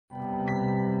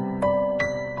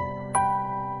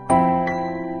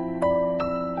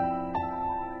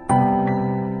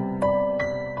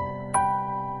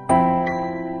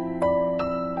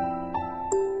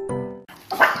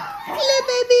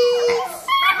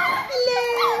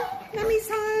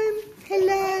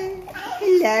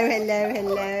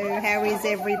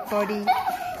everybody.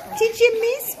 Did you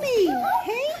miss me?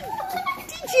 Hey?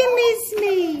 Did you miss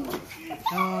me?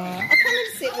 Oh, I'll come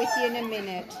and sit with you in a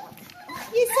minute.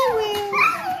 Yes, I will.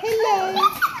 Hello.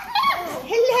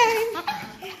 Hello.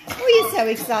 Oh, you're so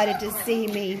excited to see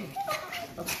me.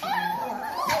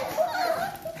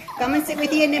 Come and sit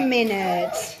with you in a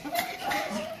minute.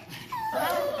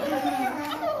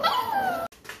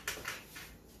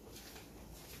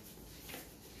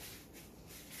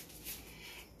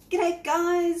 G'day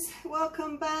guys,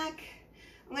 welcome back.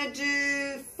 I'm going to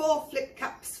do 4 flip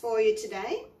cups for you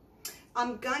today.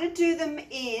 I'm going to do them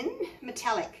in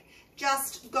metallic,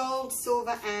 just gold,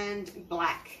 silver and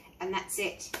black, and that's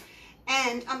it.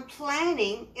 And I'm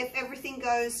planning, if everything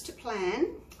goes to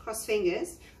plan, cross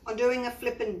fingers, on doing a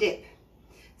flip and dip.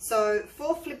 So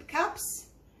 4 flip cups,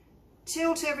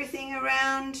 tilt everything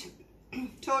around,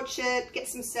 torch it, get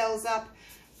some cells up.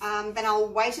 Then I'll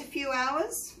wait a few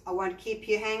hours. I won't keep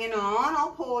you hanging on.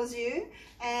 I'll pause you.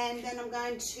 And then I'm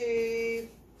going to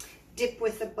dip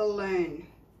with a balloon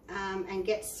and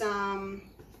get some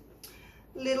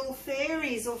little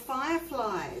fairies or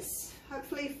fireflies.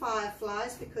 Hopefully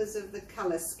fireflies because of the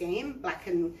colour scheme, black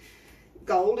and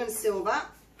gold and silver.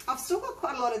 I've still got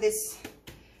quite a lot of this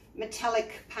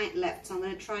metallic paint left, so I'm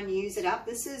going to try and use it up.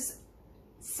 This is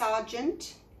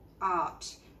Sargent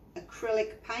Art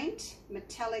Acrylic paint,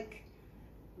 metallic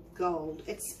gold.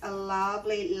 It's a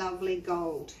lovely, lovely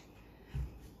gold.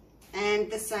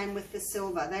 And the same with the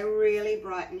silver. They're really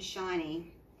bright and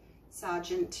shiny.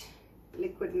 Sargent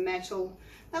liquid metal.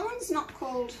 That one's not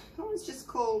called, that one's just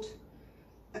called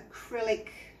acrylic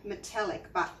metallic,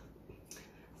 but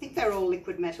I think they're all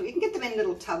liquid metal. You can get them in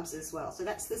little tubs as well. So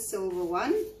that's the silver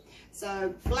one.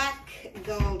 So black,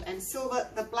 gold and silver.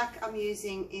 The black I'm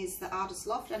using is the Artist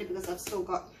Loft, only because I've still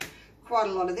got quite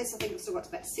a lot of this. I think I've still got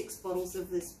about 6 bottles of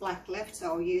this black left, so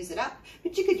I'll use it up.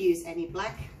 But you could use any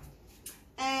black.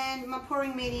 And my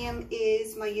pouring medium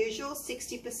is my usual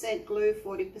 60% glue,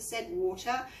 40%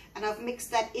 water. And I've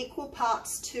mixed that equal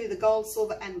parts to the gold,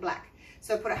 silver and black.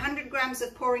 So I put 100 grams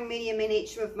of pouring medium in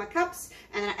each of my cups,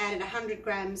 and I added 100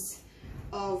 grams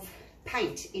of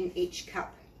paint in each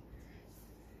cup.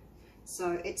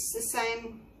 So it's the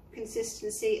same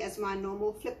consistency as my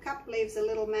normal flip cup. Leaves a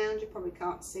little mound. You probably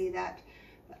can't see that,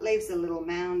 but leaves a little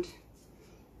mound.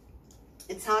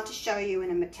 It's hard to show you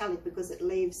in a metallic because it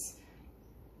leaves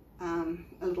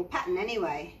a little pattern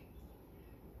anyway.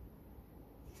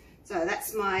 So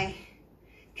that's my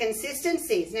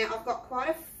consistencies. Now I've got quite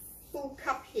a full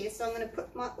cup here, so I'm going to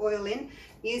put my oil in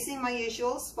using my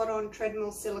usual Spot On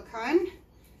treadmill silicone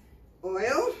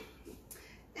oil.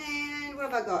 And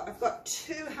what have I got? I've got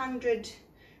 200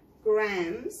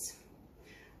 grams.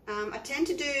 I tend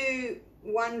to do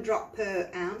 1 drop per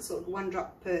ounce or 1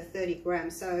 drop per 30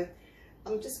 grams. So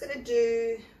I'm just going to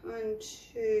do 1,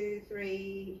 2,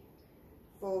 3,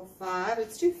 4, 5.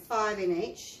 Let's do 5 in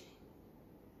each.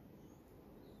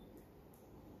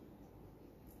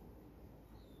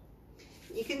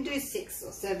 You can do 6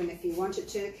 or 7 if you wanted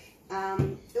to.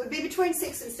 It would be between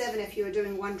 6 and 7 if you were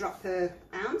doing 1 drop per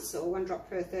ounce or 1 drop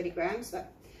per 30 grams.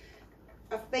 But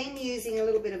I've been using a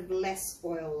little bit of less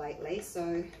oil lately, so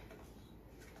I'm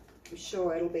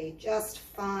sure it'll be just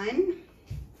fine.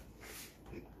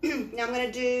 Now I'm going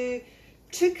to do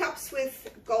 2 cups with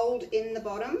gold in the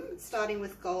bottom, starting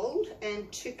with gold,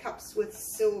 and 2 cups with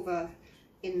silver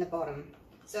in the bottom.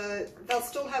 So they'll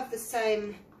still have the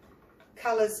same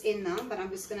colours in them, but I'm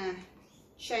just going to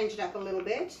change it up a little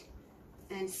bit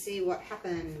and see what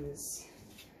happens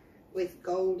with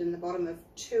gold in the bottom of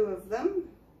 2 of them.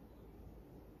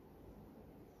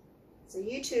 So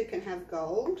you 2 can have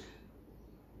gold.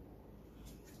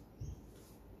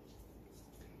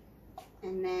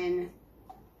 And then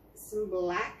some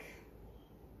black.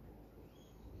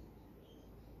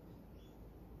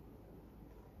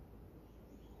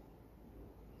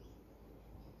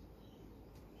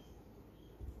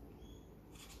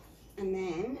 And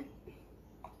then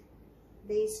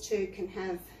these 2 can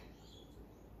have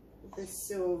the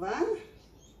silver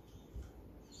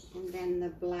and then the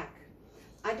black.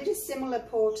 I did a similar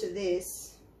pour to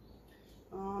this,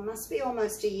 must be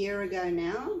almost a year ago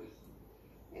now.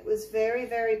 It was very,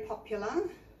 very popular.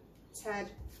 It's had,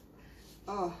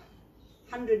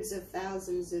 hundreds of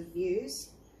thousands of views.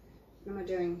 What am I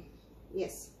doing?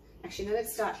 Yes, actually, no,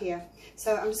 let's start here.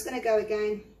 So I'm just going to go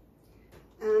again.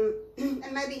 And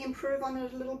maybe improve on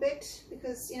it a little bit,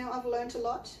 because, you know, I've learned a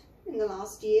lot in the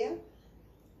last year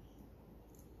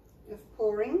of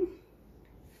pouring.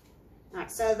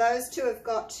 Alright, so those 2 have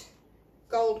got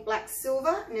gold, black,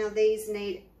 silver. Now these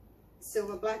need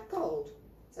silver, black, gold.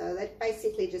 So they're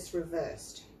basically just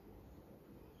reversed.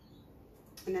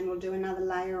 and then we'll do another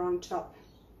layer on top.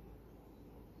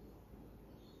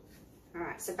 All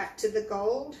right, so back to the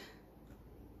gold.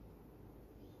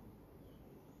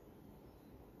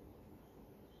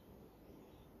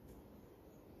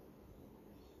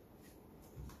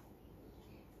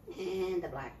 And the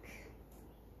black.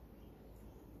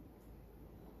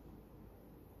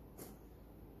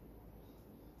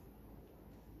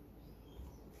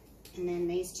 And then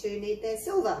these two need their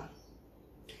silver.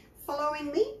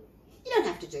 Following me? You don't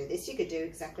have to do this. You could do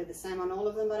exactly the same on all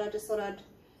of them, but I just thought I'd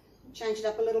change it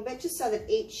up a little bit just so that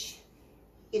each,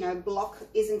 you know, block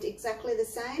isn't exactly the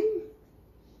same.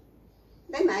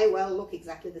 They may well look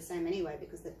exactly the same anyway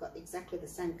because they've got exactly the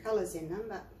same colours in them,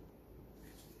 but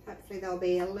hopefully they'll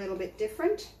be a little bit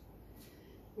different.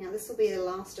 Now this will be the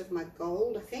last of my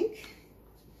gold, I think,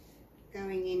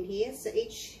 going in here. So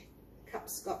each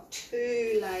cup's got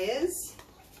 2 layers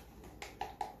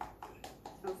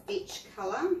of each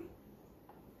colour.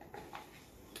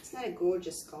 Isn't that a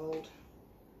gorgeous gold?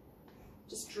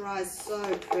 Just dries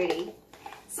so pretty.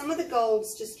 Some of the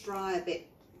golds just dry a bit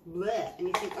bleh, and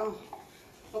you think, oh,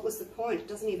 what was the point? It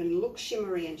doesn't even look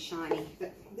shimmery and shiny.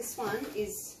 But this one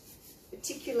is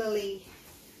particularly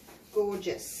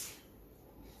gorgeous.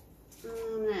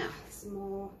 Now, some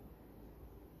more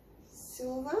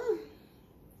silver.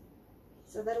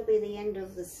 So that'll be the end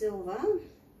of the silver.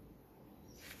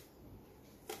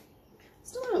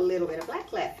 Still got a little bit of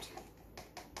black left.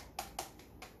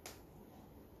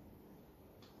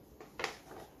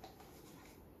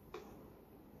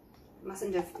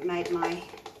 Mustn't have made my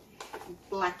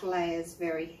black layers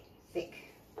very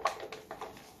thick.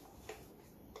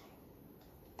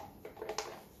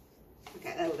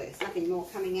 Okay, that'll do. There's nothing more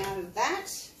coming out of that.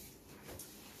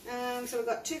 So we've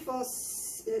got 2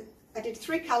 fourths. I did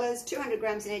 3 colours, 200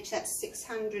 grams in each. That's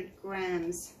 600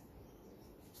 grams.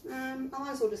 I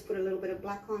might as well just put a little bit of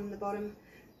black on the bottom.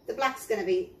 The black's going to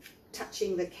be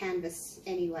touching the canvas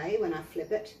anyway when I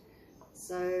flip it,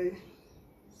 so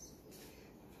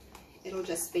it'll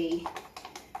just be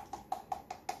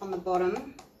on the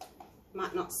bottom.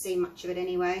 Might not see much of it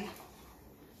anyway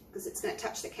because it's going to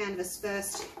touch the canvas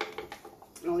first,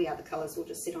 and all the other colours will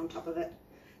just sit on top of it.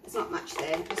 There's not much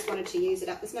there. Just wanted to use it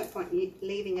up. There's no point in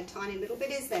leaving a tiny little bit,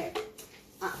 is there?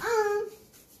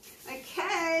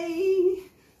 Okay.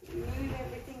 Move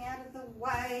everything out of the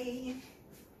way.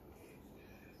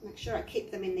 Make sure I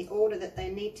keep them in the order that they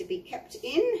need to be kept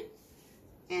in.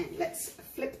 And let's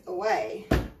flip away.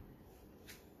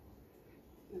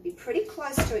 They'll be pretty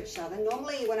close to each other.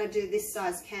 Normally when I do this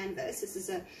size canvas, this is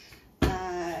a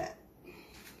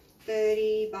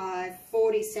 30 by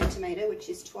 40 centimetre, which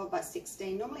is 12 by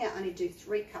 16. Normally I only do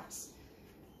 3 cups.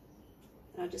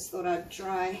 And I just thought I'd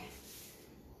try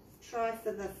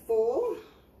for the 4.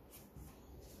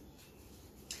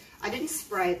 I didn't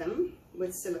spray them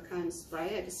with silicone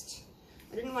spray.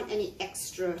 I didn't want any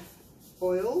extra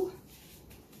oil.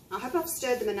 I hope I've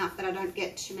stirred them enough that I don't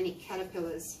get too many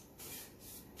caterpillars.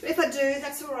 But if I do,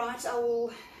 that's all right. I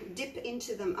will dip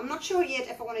into them. I'm not sure yet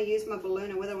if I want to use my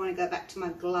balloon or whether I want to go back to my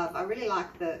glove. I really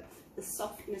like the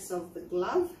softness of the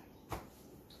glove.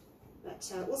 But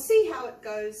we'll see how it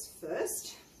goes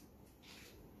first.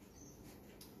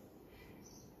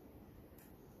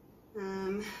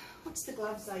 What's the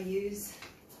gloves I use?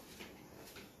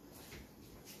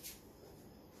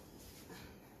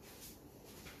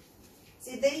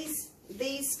 See,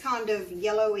 these kind of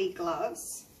yellowy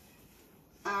gloves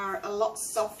are a lot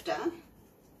softer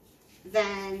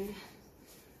than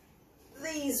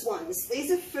these ones.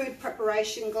 These are food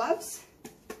preparation gloves.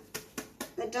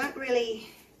 They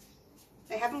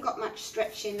haven't got much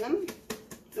stretch in them,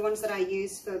 the ones that I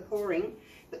use for pouring.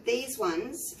 But these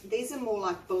ones, these are more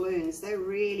like balloons. They're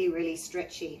really, really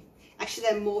stretchy. Actually,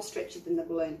 they're more stretchy than the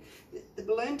balloon. The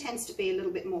balloon tends to be a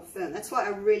little bit more firm. That's why I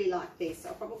really like these. So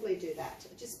I'll probably do that.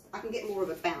 I can get more of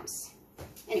a bounce.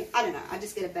 Anyway, I don't know. I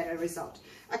just get a better result.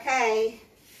 Okay.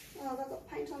 Oh, have I got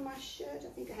paint on my shirt? I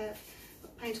think I have.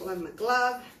 Got paint all over my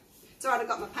glove. It's all right. I've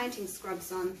got my painting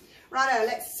scrubs on. Righto,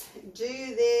 let's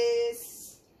do this.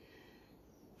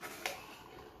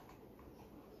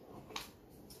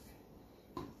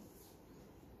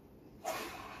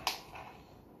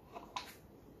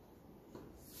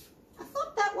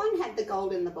 Had the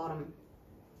gold in the bottom.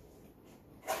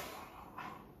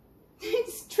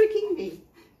 It's tricking me.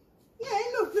 Yeah,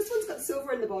 look, this one's got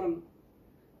silver in the bottom.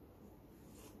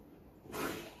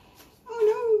 Oh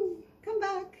no, come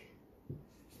back.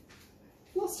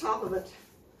 Lost half of it.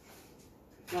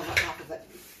 No, not half of it.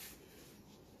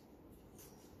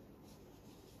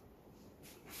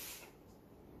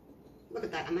 Look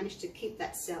at that, I managed to keep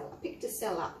that cell. I picked a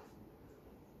cell up.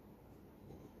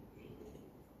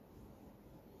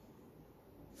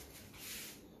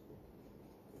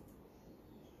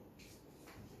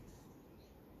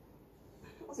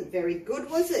 wasn't very good,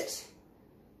 was it?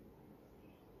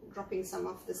 Dropping some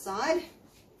off the side.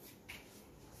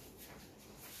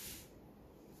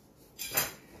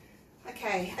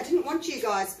 Okay, I didn't want you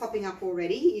guys popping up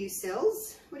already, you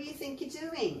cells. What do you think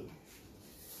you're doing?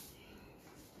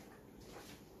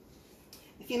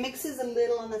 If your mix is a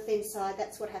little on the thin side,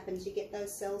 that's what happens. You get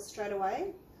those cells straight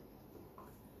away.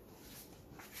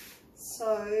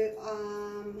 So,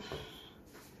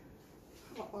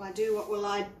 what will I do? What will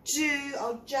I do?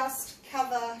 I'll just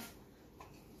cover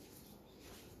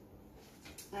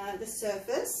the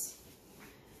surface,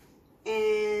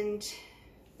 and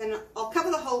then I'll cover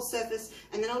the whole surface,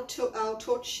 and then I'll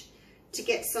torch to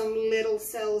get some little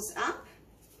cells up,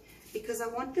 because I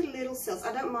want the little cells.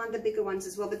 I don't mind the bigger ones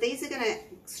as well, but these are going to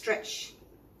stretch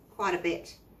quite a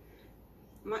bit.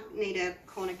 I might need a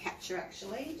corner catcher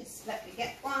actually. Just let me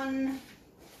get one.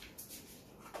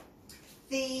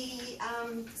 The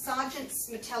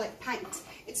Sargents metallic paint.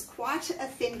 It's quite a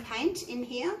thin paint in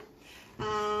here.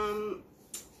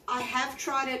 I have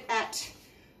tried it at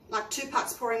like 2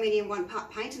 parts pouring medium, 1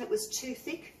 part paint, and it was too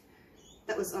thick.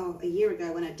 That was a year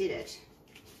ago when I did it.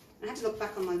 I had to look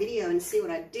back on my video and see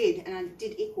what I did, and I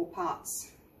did equal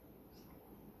parts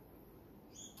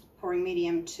pouring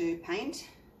medium to paint.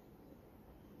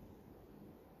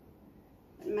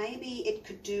 But maybe it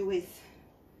could do with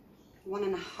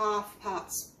 1.5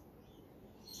 parts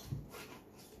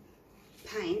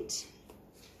paint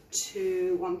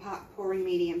to 1 part pouring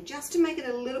medium, just to make it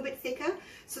a little bit thicker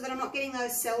so that I'm not getting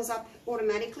those cells up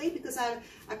automatically, because I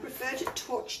prefer to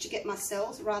torch to get my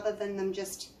cells rather than them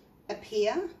just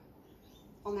appear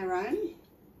on their own.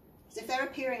 Because if they're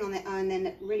appearing on their own, then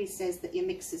it really says that your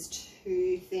mix is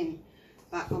too thin.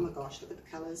 But oh my gosh, look at the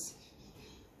colours.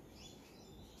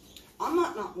 I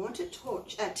might not want to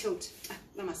torch, tilt,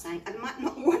 what am I saying? I might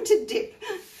not want to dip,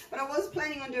 but I was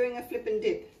planning on doing a flip and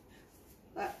dip.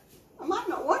 But I might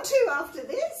not want to after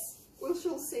this. We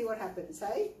shall see what happens,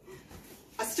 hey?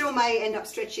 I still may end up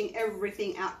stretching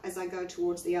everything out as I go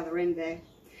towards the other end there.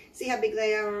 See how big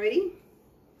they are already?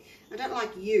 I don't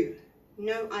like you.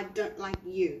 No, I don't like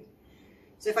you.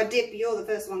 So if I dip, you're the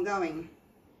first one going.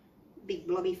 Big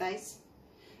blobby face.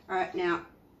 All right, now,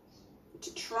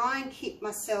 to try and keep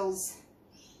my cells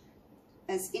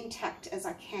as intact as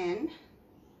I can,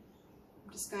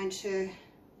 I'm just going to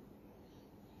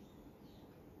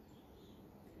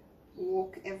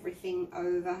walk everything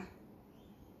over.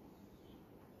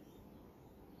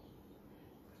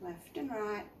 Left and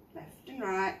right, left and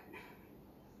right.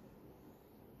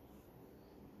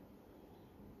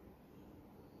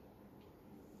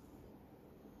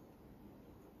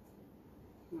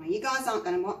 Now, you guys aren't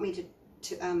going to want me to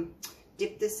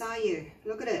dip this, are you?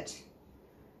 Look at it.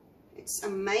 It's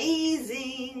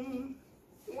amazing.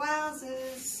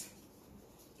 Wowzers.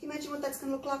 Can you imagine what that's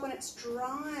going to look like when it's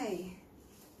dry?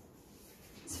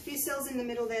 There's a few cells in the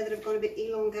middle there that have got a bit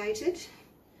elongated,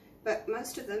 but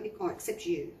most of them, oh, except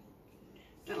you.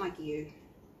 Don't like you.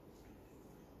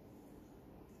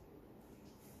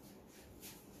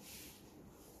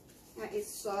 That is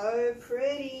so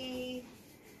pretty.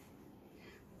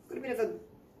 Got a bit of a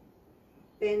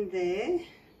bend there,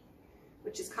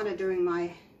 which is kind of doing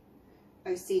my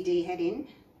OCD head in.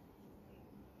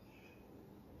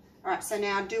 All right, so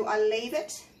now do I leave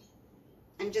it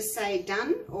and just say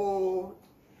done, or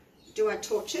do I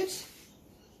torch it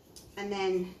and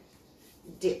then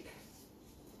dip?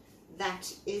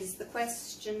 That is the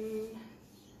question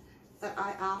that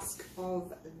I ask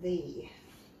of thee.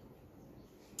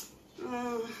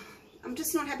 I'm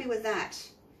just not happy with that.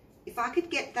 If I could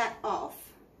get that off,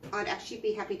 I'd actually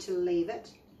be happy to leave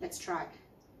it. Let's try.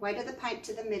 Weight of the paint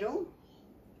to the middle,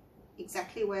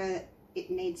 exactly where it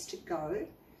needs to go.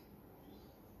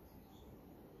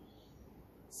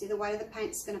 See the weight of the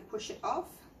paint's going to push it off.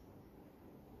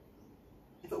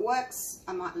 If it works,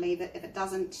 I might leave it. If it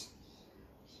doesn't,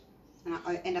 and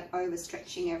I end up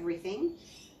overstretching everything,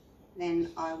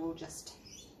 then I will just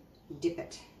dip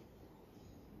it.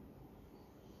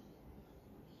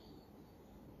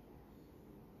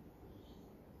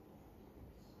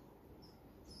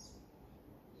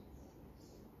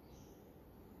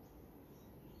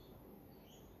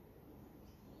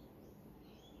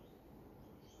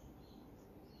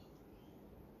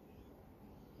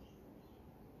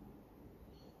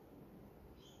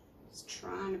 Just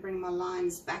trying to bring my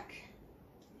lines back.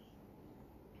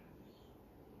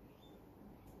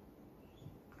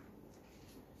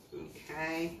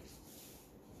 Okay.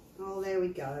 Oh, there we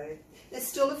go. There's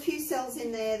still a few cells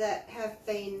in there that have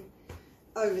been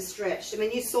overstretched. I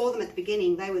mean, you saw them at the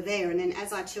beginning. They were there, and then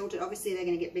as I tilt it, obviously they're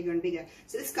going to get bigger and bigger.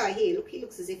 So this guy here, look, he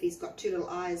looks as if he's got 2 little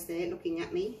eyes there looking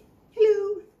at me.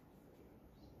 Hello.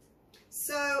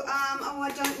 So, oh,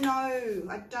 I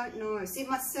don't know. See,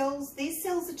 my cells, these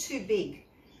cells are too big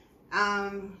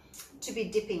to be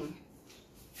dipping.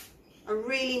 I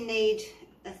really need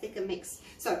a thicker mix.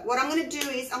 So what I'm going to do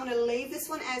is I'm going to leave this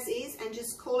one as is and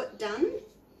just call it done.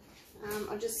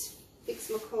 I'll just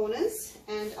fix my corners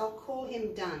and I'll call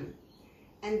him done.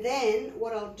 And then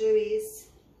what I'll do is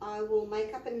I will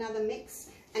make up another mix,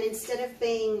 and instead of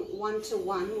being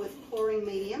 1:1 with pouring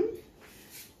medium,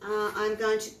 I'm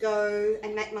going to go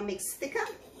and make my mix thicker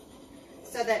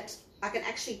so that I can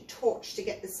actually torch to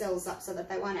get the cells up so that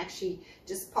they won't actually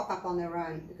just pop up on their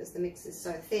own because the mix is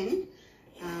so thin.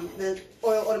 The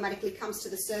oil automatically comes to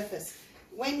the surface.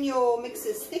 When your mix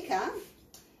is thicker,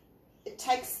 it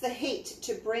takes the heat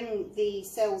to bring the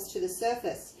cells to the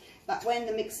surface. But when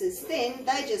the mix is thin,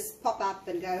 they just pop up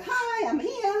and go, hi, I'm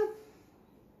here.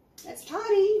 That's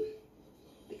tiny.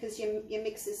 Because your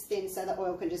mix is thin, so the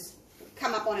oil can just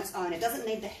come up on its own. It doesn't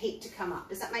need the heat to come up.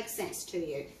 Does that make sense to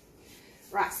you?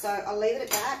 Right, so I'll leave it at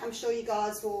that. I'm sure you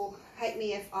guys will hate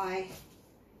me if I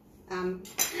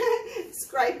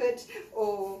scrape it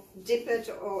or dip it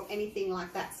or anything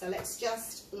like that. So let's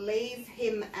just leave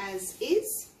him as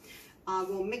is. I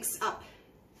will mix up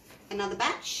another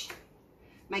batch,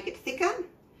 make it thicker,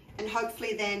 and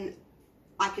hopefully then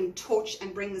I can torch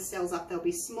and bring the cells up. They'll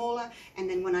be smaller, and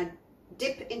then when I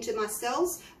dip into my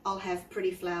cells, I'll have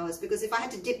pretty flowers, because if I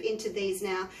had to dip into these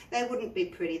now, they wouldn't be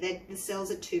pretty. The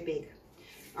cells are too big.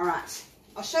 All right,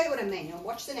 I'll show you what I mean. I'll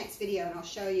watch the next video and I'll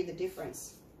show you the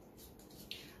difference.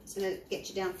 I'm just going to get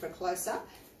you down for a close-up,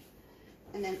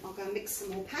 and then I'll go mix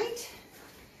some more paint,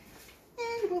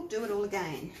 and we'll do it all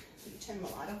again. Let me turn the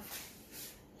light off.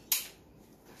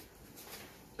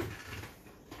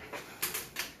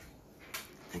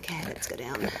 Okay, let's go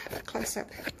down close up.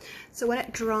 So when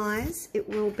it dries, it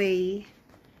will be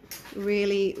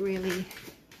really, really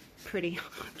pretty.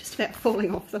 I'm just about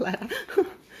falling off the ladder.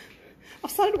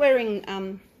 I've started wearing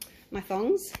my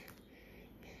thongs,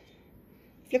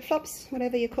 flip-flops,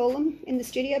 whatever you call them, in the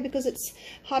studio because it's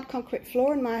hard concrete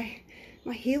floor and my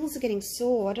heels are getting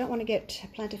sore. I don't want to get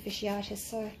plantar fasciitis,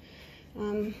 so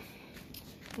I'm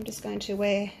just going to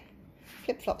wear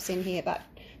flip-flops in here, but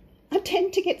I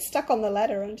tend to get stuck on the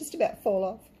ladder and just about fall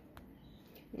off.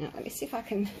 Now, let me see if I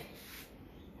can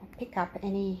pick up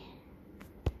any...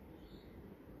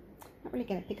 Not really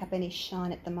going to pick up any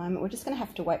shine at the moment. We're just going to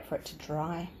have to wait for it to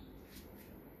dry.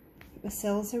 The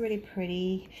cells are really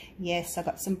pretty. Yes, I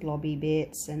got some blobby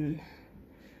bits, and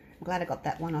I'm glad I got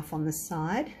that one off on the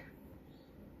side.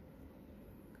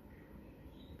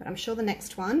 But I'm sure the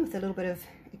next one, with a little bit of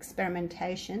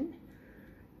experimentation,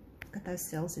 got those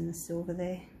cells in the silver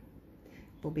there,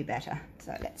 will be better.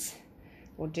 So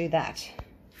we'll do that.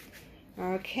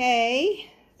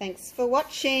 Okay, thanks for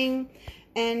watching,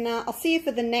 and I'll see you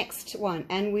for the next one,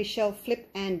 and we shall flip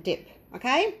and dip.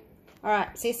 Okay, all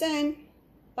right, see you soon.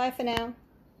 Bye for now.